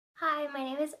Hi, my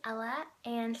name is Ella,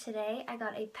 and today I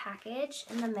got a package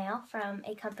in the mail from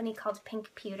a company called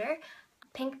Pewter.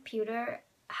 Pewter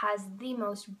has the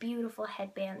most beautiful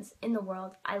headbands in the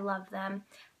world. I love them.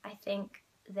 I think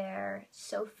they're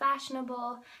so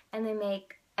fashionable and they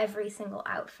make every single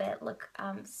outfit look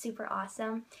super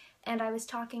awesome. And I was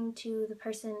talking to the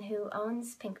person who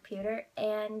owns Pewter,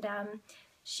 and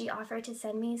she offered to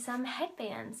send me some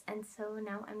headbands, and so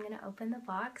now I'm gonna open the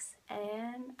box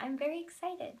and I'm very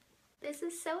excited. This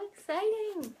is so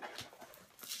exciting!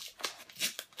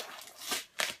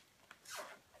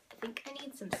 I think I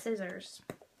need some scissors.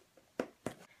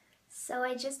 So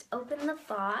I just opened the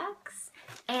box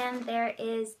and there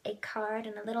is a card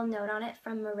and a little note on it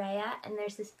from Maria, and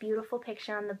there's this beautiful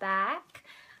picture on the back.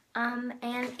 And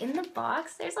in the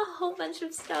box there's a whole bunch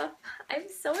of stuff. I'm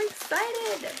so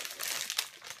excited!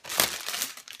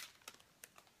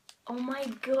 Oh my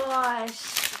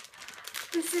gosh!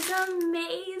 This is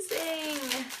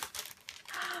amazing!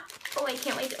 Oh, I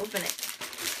can't wait to open it.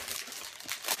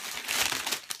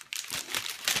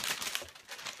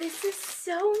 This is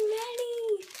so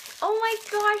many! Oh my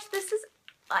gosh,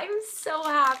 I'm so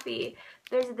happy.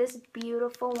 There's this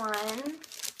beautiful one.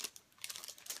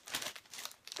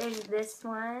 There's this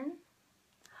one.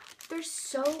 They're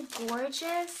so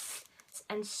gorgeous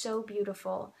and so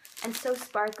beautiful and so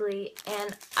sparkly,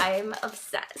 and I'm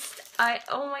obsessed.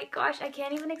 Oh my gosh, I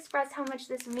can't even express how much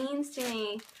this means to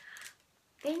me.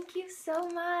 Thank you so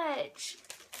much.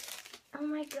 Oh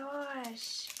my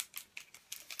gosh.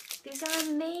 These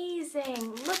are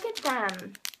amazing. Look at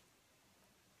them.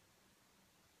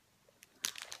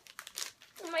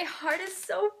 My heart is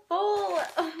so full.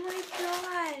 Oh my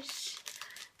gosh.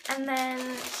 And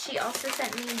then she also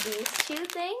sent me these two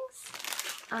things.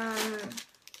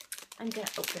 I'm gonna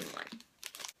open one.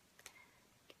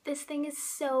 This thing is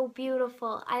so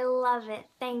beautiful. I love it.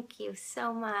 Thank you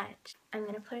so much. I'm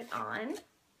gonna put it on.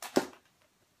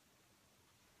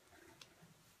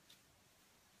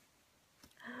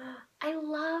 I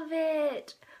love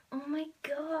it. Oh my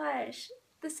gosh.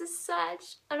 This is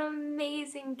such an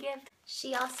amazing gift.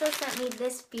 She also sent me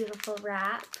this beautiful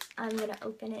wrap. I'm gonna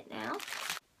open it now.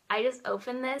 I just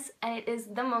opened this and it is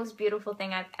the most beautiful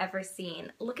thing I've ever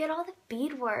seen. Look at all the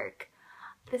beadwork.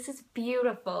 This is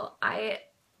beautiful. I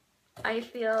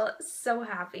feel so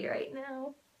happy right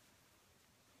now.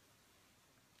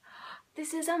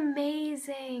 This is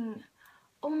amazing.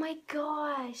 Oh my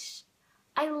gosh.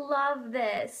 I love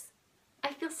this.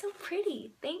 I feel so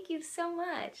pretty. Thank you so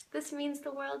much. This means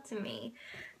the world to me.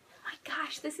 Oh my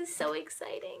gosh, this is so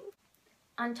exciting.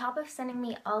 On top of sending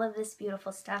me all of this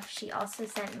beautiful stuff, she also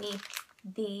sent me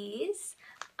these.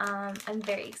 I'm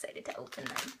very excited to open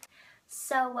them.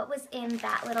 So what was in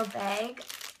that little bag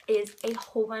is a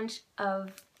whole bunch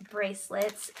of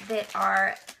bracelets that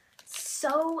are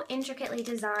so intricately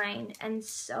designed and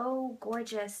so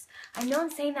gorgeous. I know I'm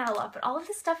saying that a lot, but all of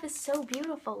this stuff is so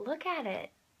beautiful. Look at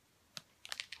it.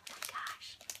 Oh my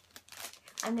gosh.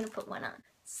 I'm gonna put one on.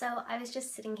 So I was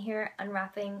just sitting here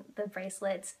unwrapping the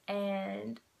bracelets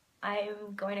and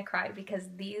I'm going to cry because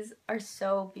these are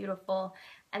so beautiful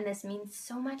and this means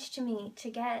so much to me to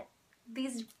get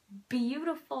these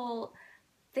beautiful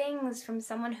things from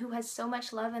someone who has so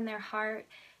much love in their heart.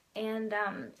 And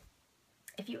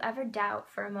if you ever doubt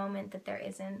for a moment that there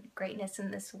isn't greatness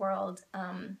in this world,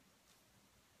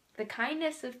 the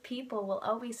kindness of people will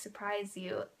always surprise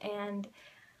you, and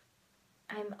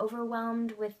I'm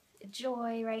overwhelmed with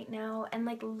joy right now. And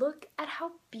like, look at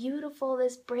how beautiful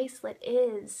this bracelet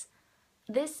is.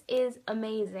 This is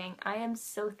amazing. I am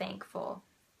so thankful.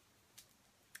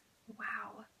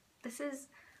 Wow, this is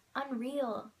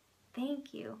unreal.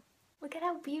 Thank you. Look at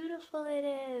how beautiful it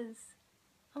is.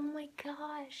 Oh my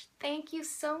gosh, thank you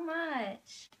so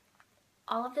much.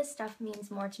 All of this stuff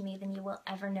means more to me than you will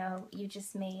ever know. You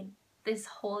just made this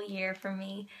whole year for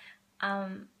me.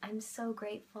 I'm so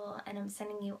grateful, and I'm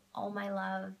sending you all my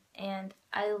love, and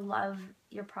I love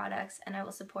your products, and I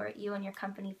will support you and your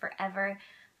company forever.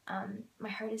 My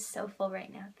heart is so full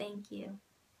right now. Thank you.